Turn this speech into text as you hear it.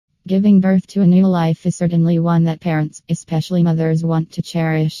Giving birth to a new life is certainly one that parents, especially mothers, want to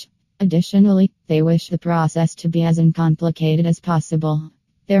cherish. Additionally, they wish the process to be as uncomplicated as possible.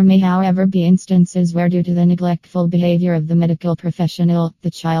 There may, however, be instances where, due to the neglectful behavior of the medical professional,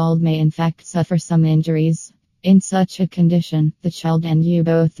 the child may in fact suffer some injuries. In such a condition, the child and you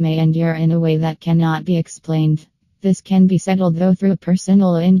both may endure in a way that cannot be explained. This can be settled though through a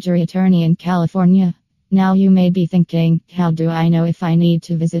personal injury attorney in California. Now you may be thinking, how do I know if I need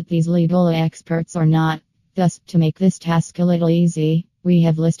to visit these legal experts or not? Thus, to make this task a little easy, we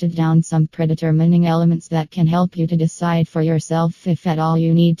have listed down some predetermining elements that can help you to decide for yourself if at all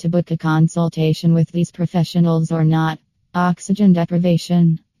you need to book a consultation with these professionals or not. Oxygen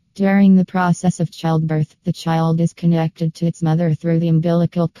deprivation. During the process of childbirth, the child is connected to its mother through the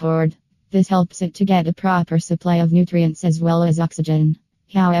umbilical cord. This helps it to get a proper supply of nutrients as well as oxygen.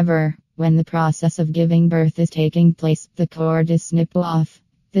 However, when the process of giving birth is taking place, the cord is snipped off.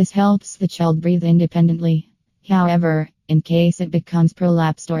 This helps the child breathe independently. However, in case it becomes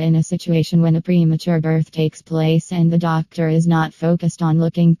prolapsed or in a situation when a premature birth takes place and the doctor is not focused on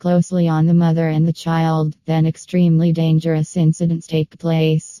looking closely on the mother and the child, then extremely dangerous incidents take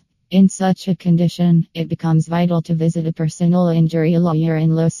place. In such a condition, it becomes vital to visit a personal injury lawyer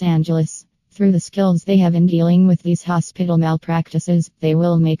in Los Angeles. Through the skills they have in dealing with these hospital malpractices, they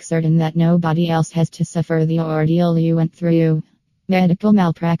will make certain that nobody else has to suffer the ordeal you went through. Medical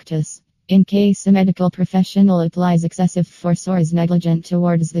malpractice. In case a medical professional applies excessive force or is negligent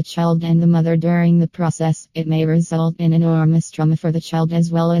towards the child and the mother during the process, it may result in enormous trauma for the child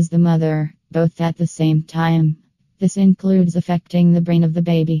as well as the mother, both at the same time. This includes affecting the brain of the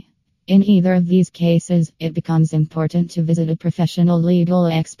baby. In either of these cases, it becomes important to visit a professional legal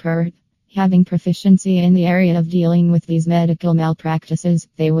expert. Having proficiency in the area of dealing with these medical malpractices,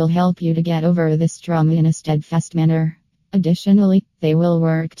 they will help you to get over this trauma in a steadfast manner. Additionally, they will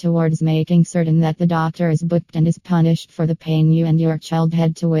work towards making certain that the doctor is booked and is punished for the pain you and your child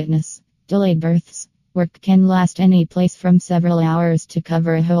had to witness. Delayed births. Work can last any place from several hours to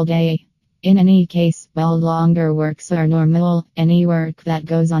cover a whole day. In any case, while longer works are normal, any work that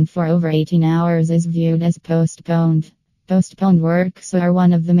goes on for over 18 hours is viewed as postponed. Postponed works are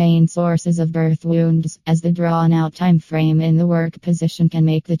one of the main sources of birth wounds, as the drawn-out time frame in the work position can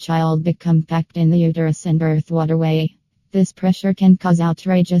make the child become packed in the uterus and birth waterway. This pressure can cause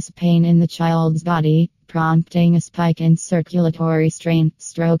outrageous pain in the child's body, prompting a spike in circulatory strain,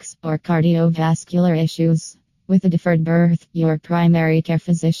 strokes, or cardiovascular issues. With a deferred birth, your primary care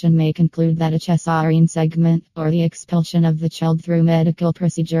physician may conclude that a cesarean segment, or the expulsion of the child through medical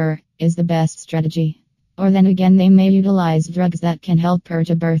procedure, is the best strategy. Or then again, they may utilize drugs that can help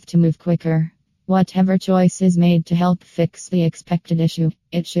urge a birth to move quicker. Whatever choice is made to help fix the expected issue,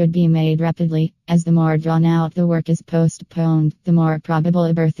 it should be made rapidly, as the more drawn out the work is postponed, the more probable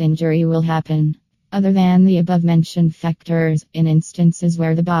a birth injury will happen. Other than the above-mentioned factors, in instances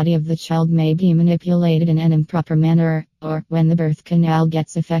where the body of the child may be manipulated in an improper manner, or when the birth canal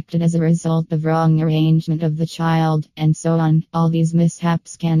gets affected as a result of wrong arrangement of the child, and so on, all these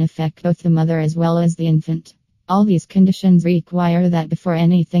mishaps can affect both the mother as well as the infant. All these conditions require that before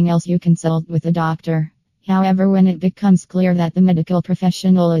anything else you consult with a doctor. However, when it becomes clear that the medical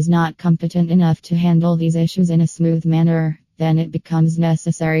professional is not competent enough to handle these issues in a smooth manner, then it becomes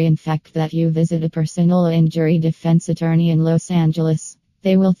necessary, in fact, that you visit a personal injury defense attorney in Los Angeles.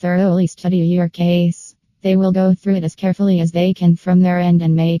 They will thoroughly study your case. They will go through it as carefully as they can from their end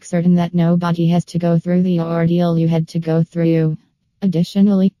and make certain that nobody has to go through the ordeal you had to go through.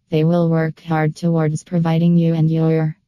 Additionally, they will work hard towards providing you and your